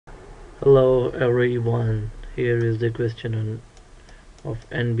Hello everyone, here is the question of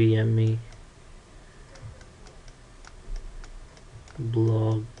NBME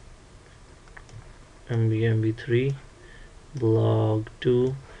blog NBME 3 blog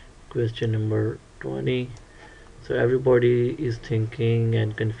 2 question number 20. So everybody is thinking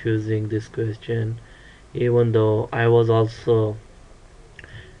and confusing this question, even though I was also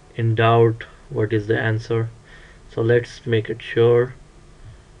in doubt what is the answer. So let's make it sure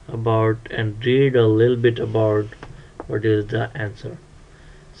about and read a little bit about what is the answer.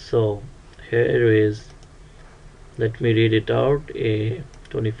 So here is, let me read it out. A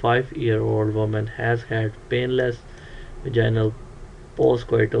 25-year-old woman has had painless vaginal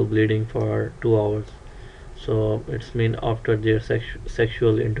postcoital bleeding for 2 hours. So it's mean after their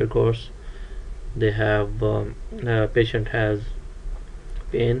sexual intercourse, they have patient has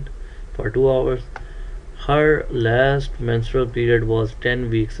pain for 2 hours. Her last menstrual period was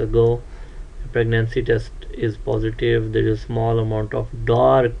 10 weeks ago. A pregnancy test is positive. There is a small amount of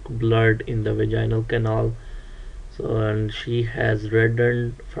dark blood in the vaginal canal. So, and she has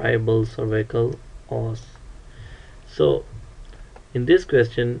reddened friable cervical os. So in this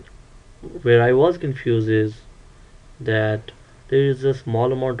question, where I was confused is that there is a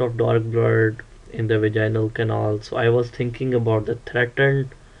small amount of dark blood in the vaginal canal. So I was thinking about the threatened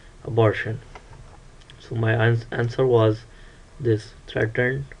abortion. So my answer was this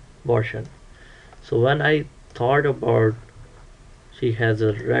threatened abortion. So when I thought about she has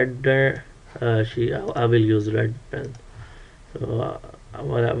a red, I will use red pen. So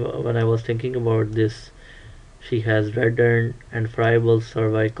when I was thinking about this, she has reddened and friable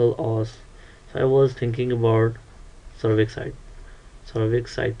cervical os. So I was thinking about cervicitis.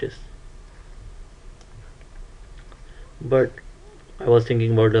 But I was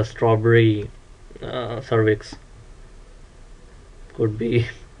thinking about the strawberry cervix. Could be,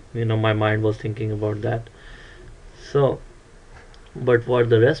 my mind was thinking about that. So, but for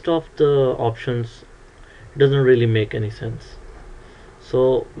the rest of the options, it doesn't really make any sense.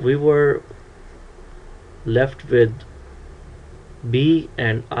 So we were left with B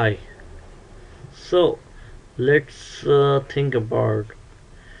and I. So let's think about.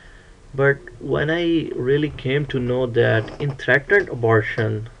 But when I really came to know that in threatened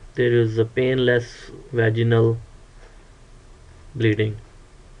abortion there is a painless vaginal bleeding.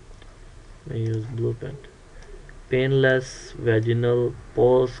 I use blue pen. Painless vaginal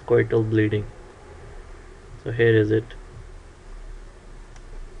postcoital bleeding. So here is it.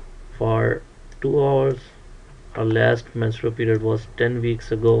 For 2 hours. Her last menstrual period was 10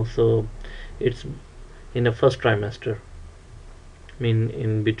 weeks ago, so it's in the first trimester. I mean,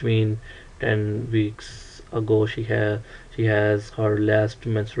 in between 10 weeks ago, she has her last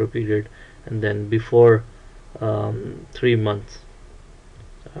menstrual period, and then before 3 months.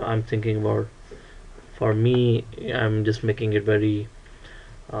 I'm thinking about. For me, I'm just making it very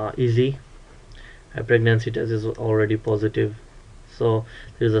easy. A pregnancy test is already positive, so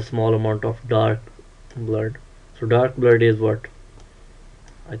there's a small amount of dark blood. So dark blood is what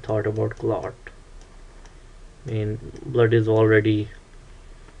I thought about clot. I mean, blood is already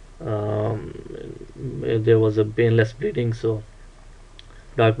there was a painless bleeding, so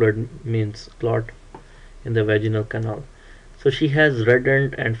dark blood means clot in the vaginal canal. So she has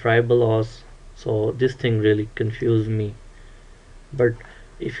reddened and friable os. So this thing really confused me. But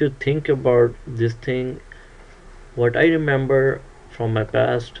if you think about this thing, what I remember from my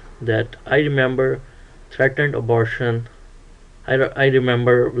past, that I remember threatened abortion. I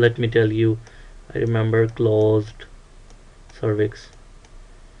remember, let me tell you, I remember closed cervix.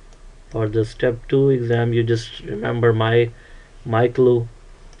 For the step 2 exam, you just remember my clue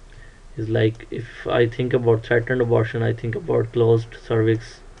is like, if I think about threatened abortion, I think about closed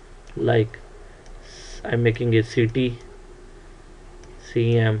cervix, like I'm making a CT,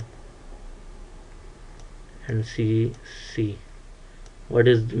 CM and CC. What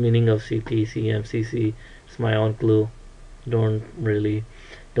is the meaning of CT, CM, CC? It's my own clue. Doesn't really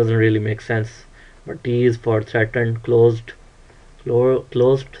make sense. But T is for threatened, closed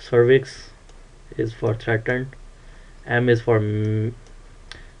cervix is for threatened. M is for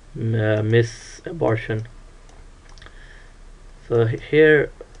miss abortion. So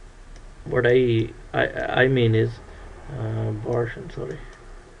here, what I mean is abortion. Sorry.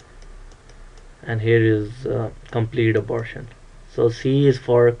 And here is complete abortion. So C is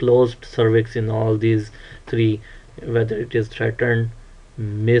for closed cervix in all these three, whether it is threatened,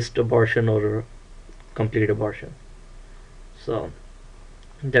 missed abortion, or complete abortion. So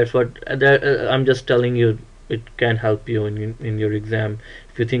that's what I'm just telling you. It can help you in your exam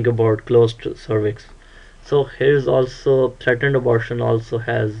if you think about closed cervix. So here's also threatened abortion also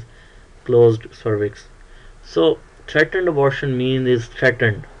has closed cervix. So threatened abortion means is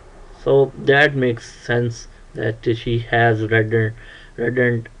threatened. So that makes sense that she has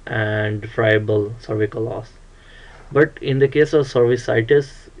reddened and friable cervical loss. But in the case of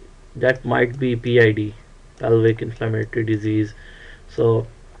cervicitis, that might be PID, pelvic inflammatory disease. So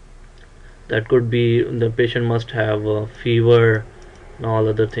that could be the patient must have a fever and all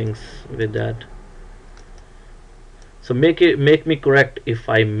other things with that. So make me correct if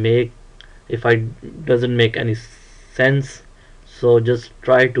I doesn't make any sense. So just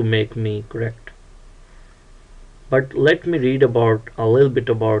try to make me correct. But let me read about a little bit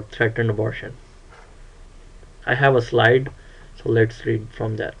about threatened abortion. I have a slide, so let's read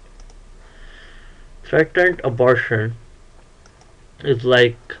from that. Threatened abortion is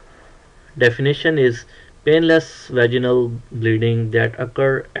like definition is painless vaginal bleeding that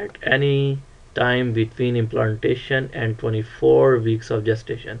occur at any time between implantation and 24 weeks of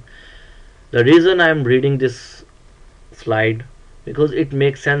gestation. The reason I am reading this slide because it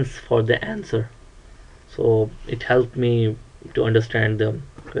makes sense for the answer. So it helped me to understand the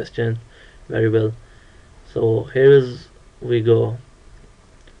question very well. So here is we go.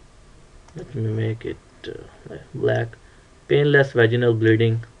 Let me make it black. Painless vaginal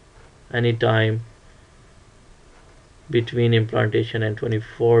bleeding anytime between implantation and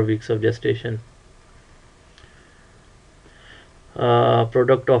 24 weeks of gestation.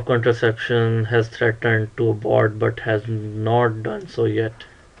 Product of contraception has threatened to abort but has not done so yet.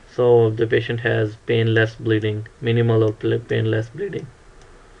 So the patient has painless bleeding, minimal or painless bleeding.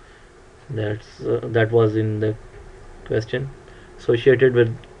 That was in the question. Associated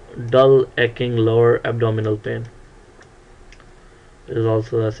with dull, aching lower abdominal pain is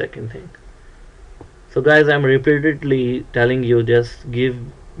also the second thing. So guys, I'm repeatedly telling you, just give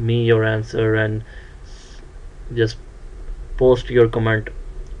me your answer and just post your comment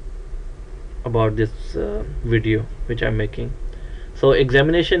about this video which I'm making. So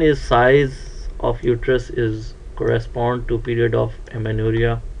examination is size of uterus is correspond to period of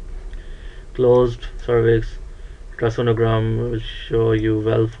amenorrhea. Closed cervix ultrasonogram will show you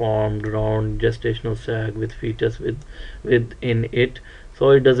well formed round gestational sac with fetus within it. So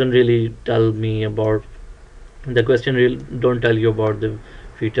it doesn't really tell me about the question, really don't tell you about the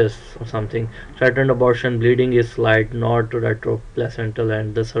fetus or something. Threatened abortion, bleeding is slight, not retroplacental,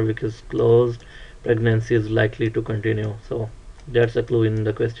 and the cervix is closed. Pregnancy is likely to continue. So that's a clue in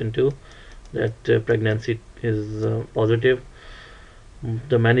the question too, that pregnancy is positive.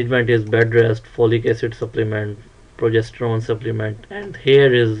 The management is bed rest, folic acid supplement, progesterone supplement, and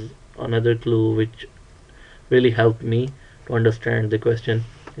here is another clue which really helped me to understand the question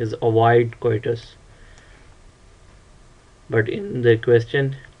is avoid coitus. But in the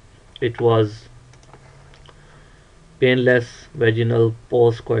question it was painless vaginal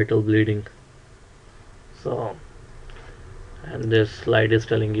postcoital bleeding. So and this slide is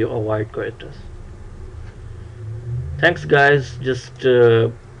telling you avoid coitus. Thanks guys, just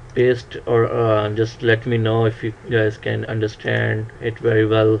paste or just let me know if you guys can understand it very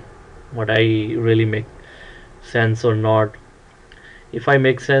well, what I really make sense or not. If I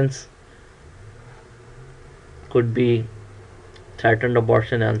make sense, could be threatened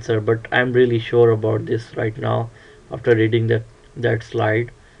abortion answer, but I'm really sure about this right now after reading that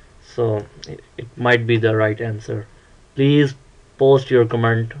slide. So it might be the right answer. Please post your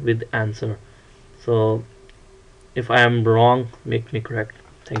comment with answer. So if I am wrong, make me correct.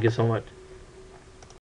 Thank you so much.